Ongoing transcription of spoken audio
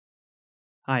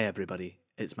Hi everybody,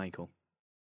 it's Michael.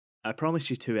 I promised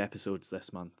you 2 episodes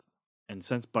this month, and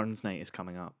since Burns Night is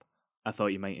coming up, I thought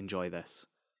you might enjoy this.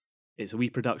 It's a wee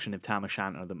production of Tam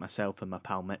O'Shanter that myself and my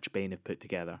pal Mitch Bain have put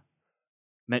together.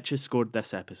 Mitch has scored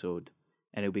this episode,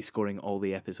 and he'll be scoring all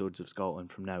the episodes of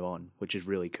Scotland from now on, which is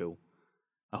really cool.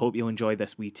 I hope you'll enjoy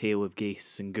this wee tale of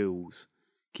ghasts and ghouls.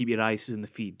 Keep your eyes in the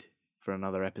feed for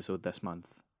another episode this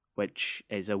month, which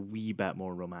is a wee bit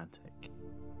more romantic.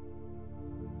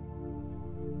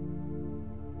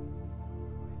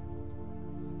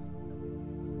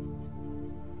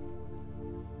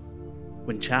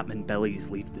 When Chapman Billies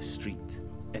leave the street,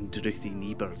 and Drouthy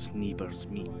neighbours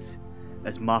meet,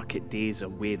 as market days are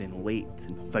wearing late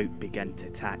and folk begin to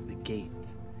tack the gate,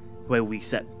 while we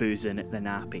sit boozing at the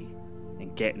nappy,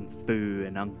 and getting foo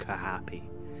and unca happy,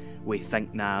 we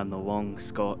think now on the long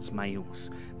Scots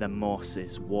miles, the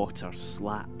mosses, water,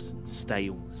 slaps and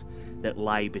stiles, that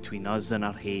lie between us and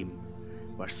our hame,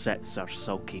 where sits our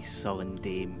sulky sullen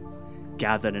dame,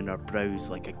 gathering her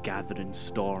brows like a gathering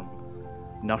storm,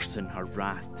 nursing her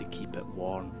wrath to keep it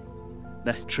warm.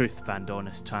 This truth fand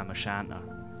honest Tam O'Shanter,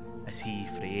 as he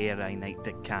frae air I night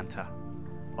did canter,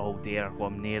 all dare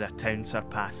whom ne'er a town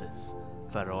surpasses,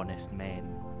 for honest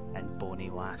men and bonny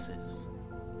lasses.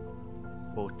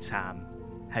 O Tam,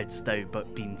 hadst thou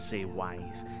but been sae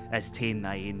wise, as ta'en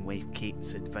thy ain wife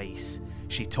Kate's advice,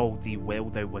 she told thee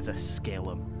well thou was a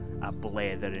skellum, a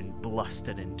blethering,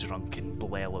 blustering, drunken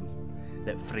blellum,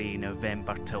 that frae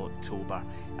November till October,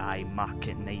 aye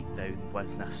market night thou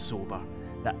wasna sober,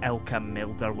 that ilka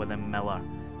milder with a miller,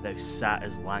 thou sat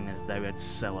as lang as thou had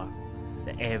siller,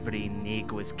 that every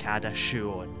naig was cad a shoe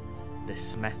on, the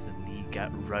smith and thee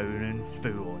got rown and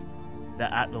foo on,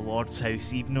 that at the Lord's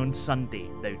house even on Sunday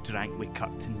thou drank wi'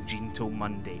 Curtin Jean till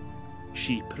Monday.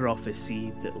 She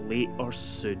prophesied that late or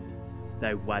soon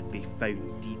thou wad be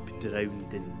found deep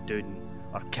drowned in Doon,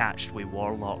 or catched wi'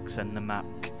 warlocks in the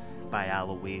mirk, by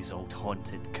Alloway's old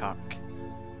haunted kirk.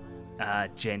 Ah,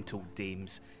 gentle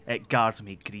dames, it guards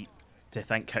me greet, to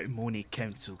think how mony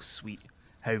counsels sweet,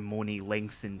 how mony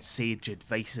lengthened sage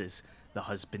advices the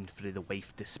husband frae the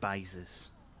wife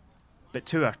despises. But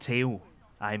to our tale,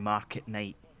 I market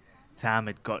night, Tam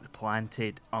had got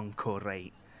planted unco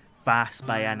right, fast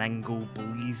by an angle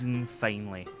bleezing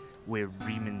finely, where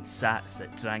Reeman sats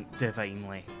that drank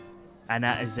divinely, and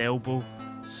at his elbow,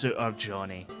 Suitor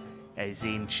Johnny, his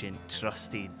ancient,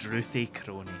 trusty, drouthy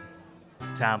crony.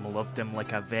 Tam loved him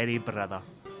like a very brother,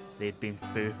 they'd been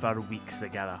fou for weeks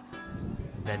together.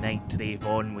 The night drave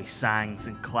on with sangs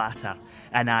and clatter,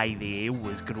 and aye the ale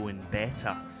was growing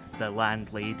better. The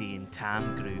landlady and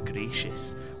Tam grew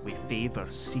gracious, with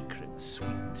favours secret,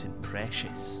 sweet and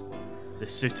precious. The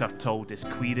suitor told his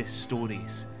queerest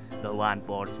stories, the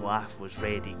landlord's laugh was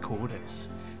ready chorus.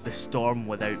 The storm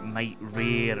without might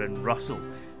rear and rustle,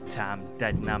 Tam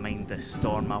didna mind the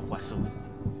storm a whistle.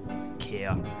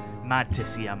 Care, mad to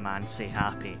see a man sae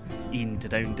happy, e'en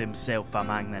drowned himself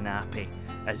amang the nappy.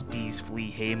 As bees flee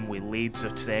hame wi' lades o'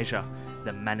 treasure,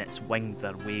 the minutes winged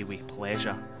their way wi'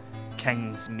 pleasure.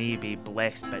 Kings may be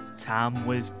blessed, but Tam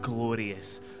was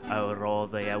glorious, o'er all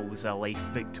the ills o' life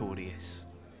victorious.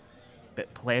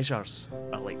 But pleasures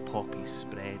are like poppies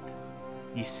spread.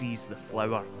 You seize the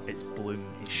flower, its bloom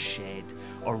is shed,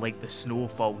 or like the snow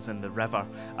falls in the river,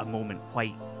 a moment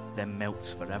white, then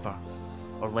melts forever.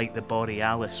 Or like the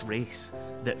borealis race,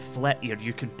 that flit ere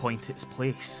you can point its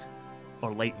place.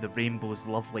 Or like the rainbow's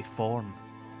lovely form,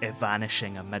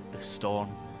 vanishing amid the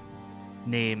storm.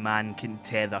 Nae man can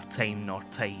tether time nor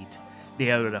tide,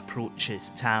 the hour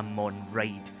approaches, Tam maun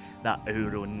ride, that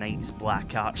hour o' night's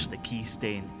black arch the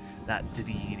keystane, that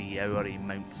dreary hour he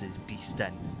mounts his beast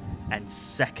in, and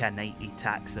sick a night he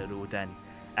tacks the road in,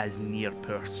 as near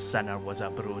poor sinner was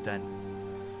abroad in.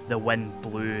 The wind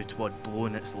blew twad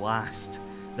blown its last,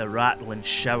 the rattling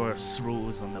showers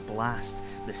rose on the blast,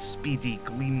 the speedy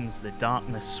gleams the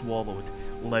darkness swallowed,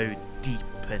 loud, deep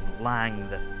and lang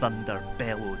the thunder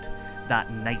bellowed.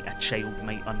 That night a child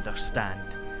might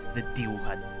understand, the deil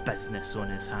had business on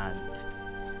his hand.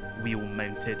 Wheel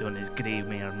mounted on his grey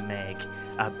mare Meg,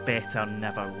 a better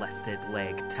never lifted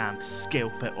leg, Tam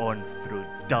scalp it on through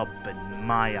dub and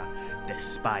mire,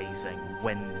 despising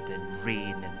wind and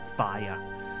rain and fire,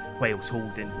 whilst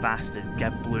holding fast his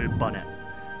gib blue bonnet,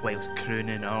 whilst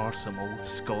crooning o'er some old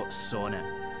Scots sonnet,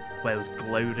 whilst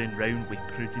glowering round with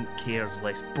prudent cares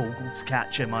lest bogles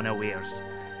catch him unawares.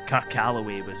 Kirk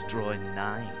Alloway was drawing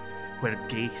nigh, where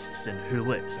ghaists and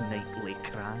hoolits nightly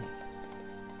cry.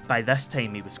 By this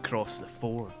time he was crossed the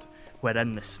ford, where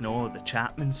in the snow the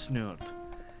chapman snored,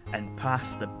 and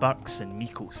past the birks and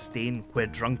meikle stane, where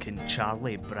drunken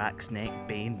Charlie braks neck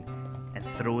bane,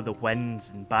 and thro' the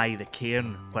winds and by the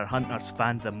cairn where hunters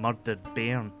found the murdered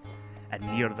bairn, and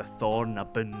near the thorn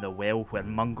aboon the well where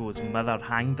Mungo's mother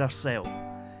hanged hersel.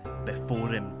 Before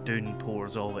him Doon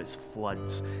pours all its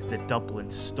floods, the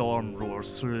Dublin storm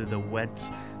roars through the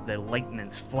woods, the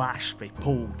lightnings flash frae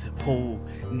pole to pole,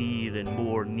 near and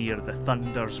more near the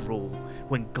thunders roll,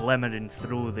 when glimmering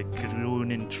thro' the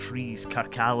groaning trees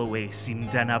Kirkalloway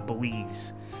seemed in a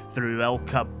blaze. Through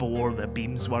Ilka bore the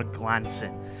beams were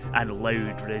glancing, and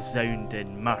loud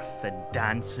resounding mirth and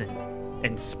dancing.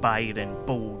 Inspiring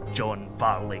bold John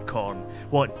Barleycorn,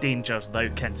 what dangers thou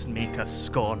canst make us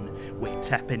scorn. Wi'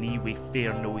 Tippany we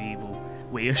fear no evil,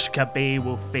 wi' Ushka Bay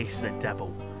we'll face the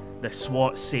devil. The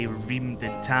swats say reamed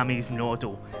in Tammy's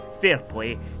noddle, fair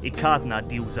play, he cardna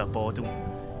deals a boddle.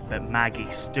 But Maggie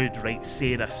stood right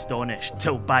sair astonished,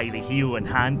 till by the heel and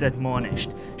hand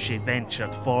admonished, she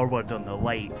ventured forward on the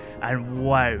light, and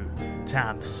wow,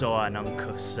 Tam saw an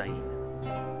uncouth sight.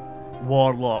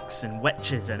 Warlocks and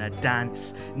witches in a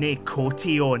dance, nae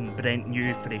cotillon Brent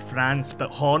knew frae France, but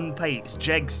hornpipes,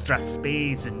 jigs,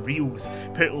 strathspeys and reels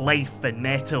put life and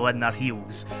metal in their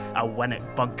heels. A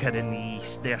winnock bunker in the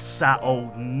east, there sat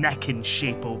old Nick in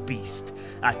shape o' beast,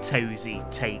 a towsy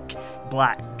tyke,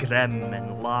 black, grim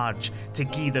and large. To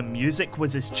gie them music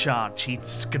was his charge, he'd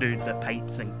screwed the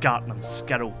pipes and gart them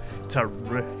skirl, to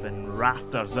roof and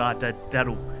rafters a did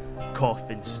dirl.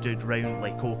 Coffins stood round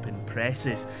like open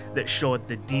presses that showed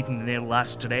the deed in their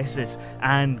last dresses,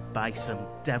 and by some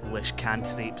devilish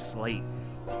cantrip slight,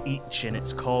 each in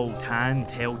its called hand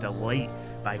held a light,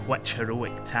 by which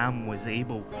heroic Tam was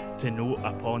able to note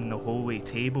upon the holy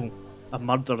table a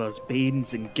murderer's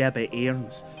banes and gibbet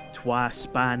airns, twa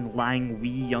span lang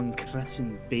wee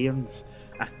unchristened bairns,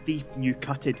 a thief new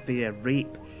cutted for a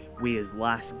rape, wi' his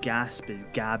last gasp his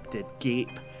gab did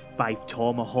gape. 5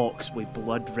 tomahawks wi'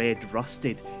 blood red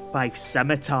rusted, 5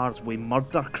 scimitars wi'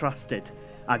 murder crusted,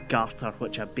 a garter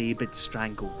which a babe had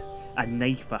strangled, a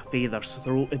knife a father's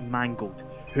throat had mangled,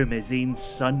 whom his ain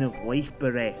son of life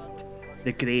bereft,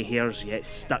 the grey hairs yet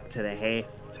stuck to the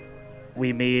heft,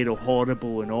 wi' mair o'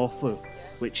 horrible and awful,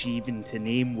 which even to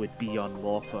name would be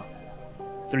unlawful.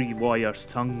 3 lawyers'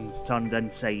 tongues turned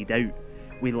inside out,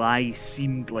 wi' lies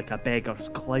seemed like a beggar's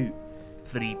clout.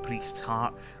 3 priests'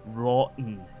 heart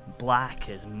rotten, black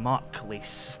as muck, lay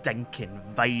stinking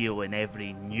vile in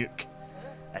every nuke.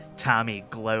 As Tammy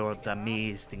glowered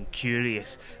amazed and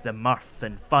curious, the mirth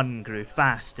and fun grew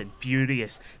fast and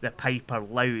furious. The piper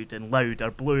loud and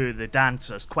louder blew, the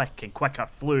dancers quick and quicker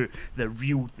flew. They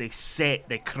reeled, they set,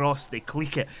 they crossed, they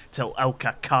cleek it, till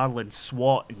ilka carlin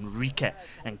swat and reek it,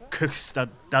 and coosed their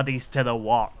duddies to the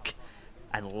work,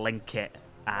 and link it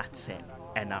at it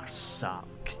in her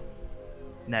sark.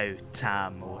 Now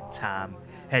Tam, oh Tam,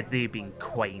 had they been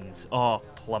quines, all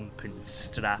plump and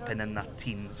strapping in their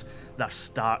teens, their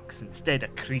starks, instead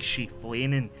of creashy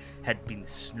flainin', had been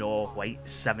snow white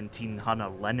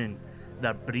 1700 linen.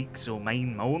 Their breeks o'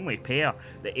 mine, my only pair,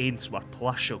 the ains were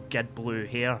plush o' gid blue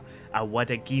hair. I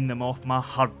would ha' gien them off my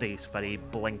hurdies for a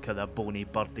blink o' the bony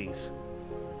birdies.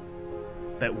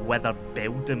 But withered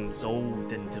beldams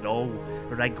old and droll,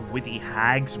 rig woody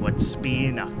hags would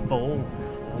spain a fall,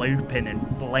 louping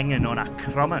and flinging on a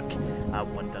crummock. I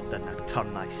wondered in a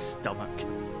turn my stomach.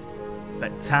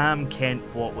 But Tam kent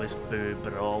what was fou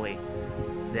brawly.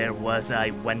 There was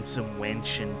I winsome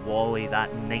wench in Whalley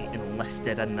that night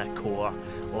enlisted in the corps,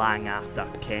 lang after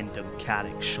Kendon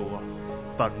Carrick shore.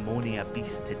 For mony a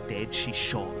beast to dead she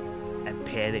shot, and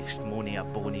perished mony a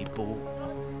bonny bow,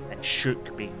 and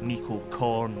shook baith meikle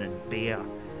corn and bear,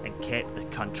 and kept the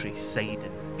countryside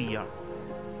in fear.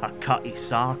 Her cutty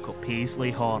sark o' Paisley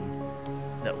horn,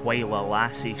 that while a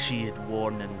lassie she had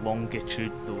worn in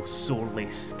longitude though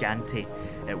sorely scanty,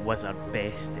 it was her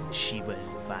best and she was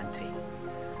vanity.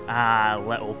 Ah,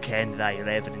 little kenned thy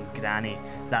reverend granny,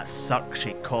 that cirque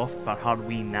she coughed for her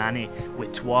wee nanny,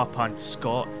 with twa pund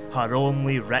Scot, her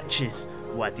only riches,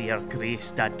 wad e'er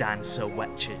graced a dance o'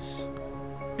 witches.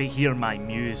 But hear my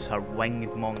muse, her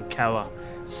winged Moncowr,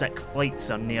 sick flights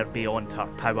are near beyond her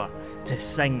power, to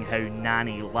sing how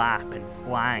Nanny lap and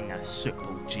flang a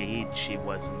supple jade she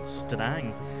was in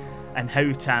strang, and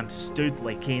how Tam stood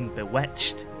like ane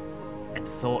bewitched, and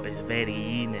thought his very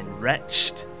een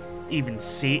enriched. Even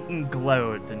Satan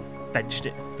glowered and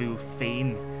fidget full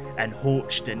fain, and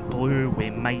hoached and blew wi'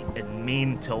 might and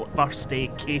main, till first a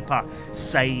caper,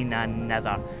 sign and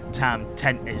nether, Tam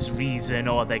tint his reason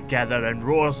altogether, and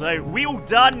roars out, "Weel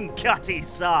done, cutty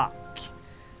sark!"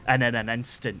 And in an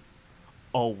instant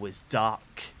all was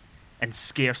dark, And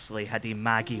scarcely had he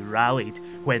Maggie rallied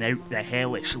when out the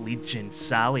hellish legion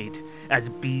sallied, as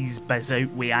bees buzz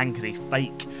out wi' angry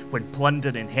fyke, when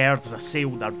plundering herds assail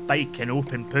their bike and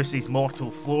open pussy's mortal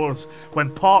floors,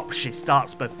 when pop she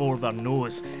starts before their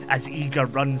nose, as eager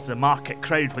runs the market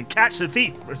crowd, when catch the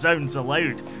thief resounds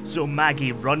aloud, so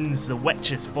Maggie runs the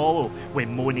witches follow,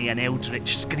 when moany and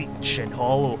eldritch screech and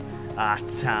hollow. Ah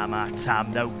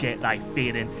Tam, thou get thy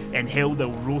faring, in hell they'll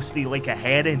roast thee like a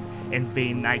herring. In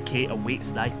vain thy Kate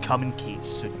awaits thy coming, Kate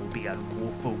soon will be a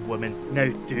woeful woman. Now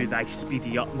do thy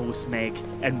speedy utmost, Meg,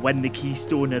 and win the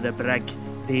keystone of the brig.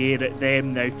 There at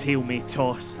them thou tail may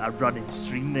toss, a running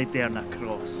stream they darena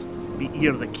cross. But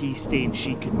ere the key stain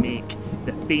she could make,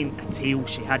 the faint a tail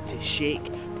she had to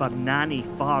shake, for Nanny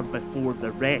far before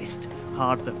the rest,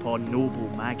 hard upon noble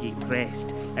Maggie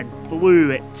pressed, and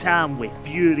flew at Tam with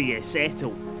furious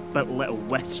ettle, but little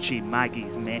wist she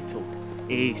Maggie's mettle.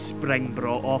 Spring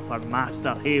brought off her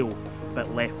master hale,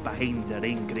 but left behind her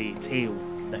ain grey tail,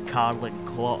 the carlin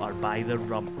caught her by the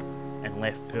rump, and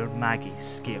left poor Maggie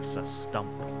scarce a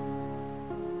stump.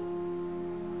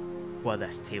 While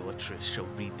this tale of truth shall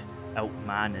read, ilk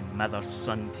man and mother's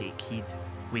son take heed,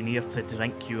 when ere to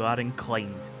drink you are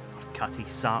inclined, or cutty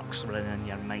sarks run in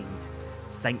your mind,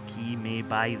 think ye may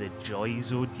buy the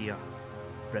joys o' dear,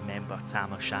 remember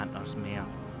Tam O'Shanter's mare.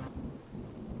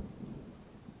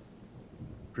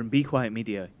 From Be Quiet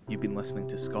Media, you've been listening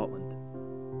to Scotland.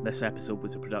 This episode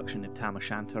was a production of Tam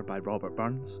O'Shanter by Robert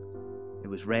Burns. It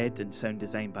was read and sound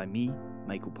designed by me,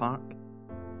 Michael Park,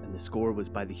 and the score was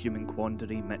by The Human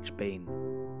Quandary, Mitch Bain.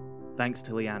 Thanks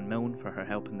to Leanne Milne for her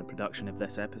help in the production of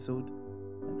this episode,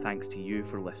 and thanks to you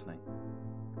for listening.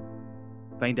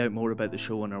 Find out more about the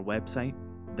show on our website,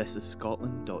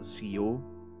 thisisscotland.co,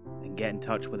 and get in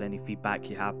touch with any feedback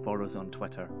you have for us on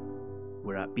Twitter.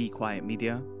 We're at Be Quiet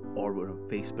Media, or we're on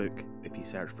Facebook if you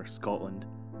search for Scotland,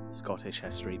 Scottish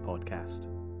History Podcast.